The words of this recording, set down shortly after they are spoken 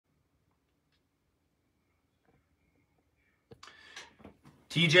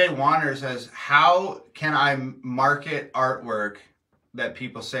TJ Warner says, how can I market artwork that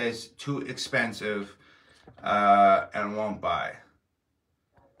people say is too expensive and won't buy?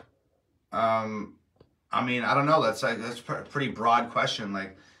 I mean, I don't know. That's a pretty broad question.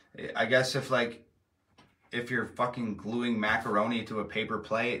 Like, I guess if you're fucking gluing macaroni to a paper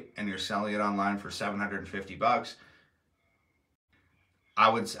plate and you're selling it online for $750,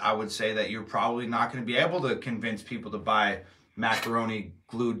 I would say that you're probably not going to be able to convince people to buy macaroni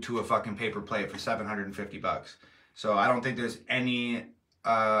glued to a fucking paper plate for $750. So I don't think there's any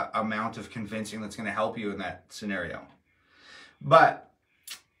amount of convincing that's going to help you in that scenario. But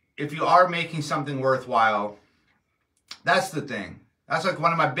if you are making something worthwhile, that's the thing. That's like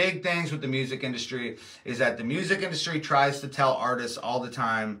one of my big things with the music industry, is that the music industry tries to tell artists all the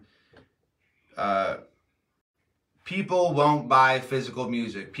time, people won't buy physical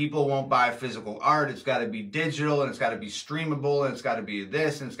music. People won't buy physical art. It's got to be digital, and it's got to be streamable, and it's got to be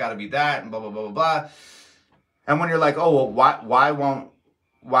this, and it's got to be that, and blah, blah, blah, blah, blah. And when you're like, oh, well,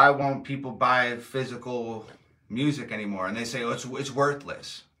 why won't people buy physical music anymore? And they say, oh, it's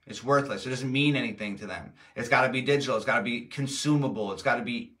worthless. It's worthless. It doesn't mean anything to them. It's got to be digital. It's got to be consumable. It's got to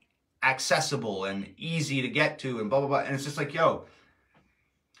be accessible and easy to get to, and blah, blah, blah. And it's just like, yo,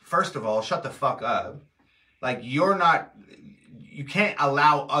 first of all, shut the fuck up. Like, you can't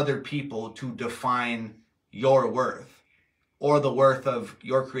allow other people to define your worth or the worth of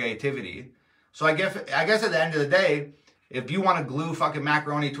your creativity. So I guess at the end of the day, if you want to glue fucking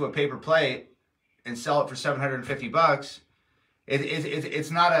macaroni to a paper plate and sell it for $750,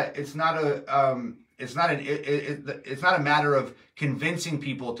 it's not a matter of convincing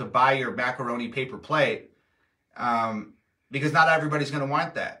people to buy your macaroni paper plate, because not everybody's going to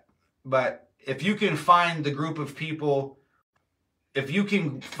want that. But if you can find the group of people, who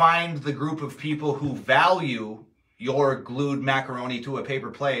value your glued macaroni to a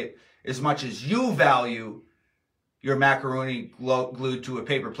paper plate as much as you value your macaroni glued to a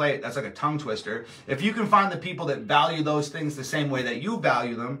paper plate, that's like a tongue twister. If you can find the people that value those things the same way that you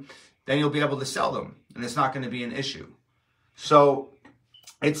value them, then you'll be able to sell them, and it's not going to be an issue. So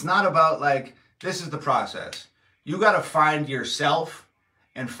it's not about like, this is the process. You got to find yourself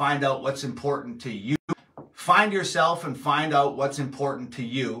and find out what's important to you. Find yourself and find out what's important to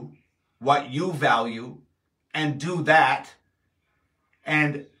you, what you value, and do that.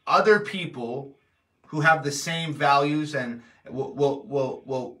 And other people who have the same values and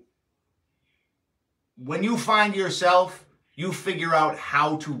will when you find yourself, you figure out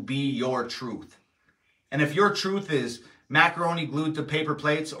how to be your truth. And if your truth is macaroni glued to paper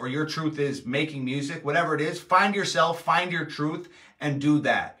plates, or your truth is making music, whatever it is, find yourself, find your truth, and do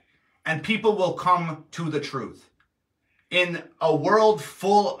that. And people will come to the truth. In a world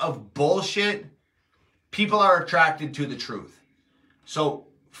full of bullshit, people are attracted to the truth. So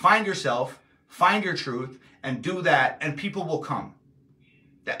find yourself, find your truth, and do that, and people will come.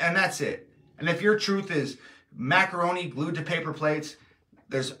 And that's it. And if your truth is macaroni glued to paper plates,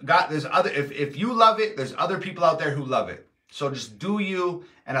 if you love it, there's other people out there who love it. So just do you,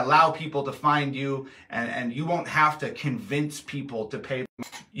 and allow people to find you, and you won't have to convince people to pay.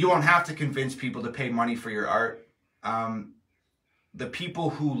 You won't have to convince people to pay money for your art. The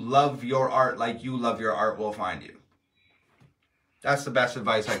people who love your art like you love your art will find you. That's the best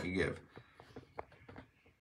advice I could give.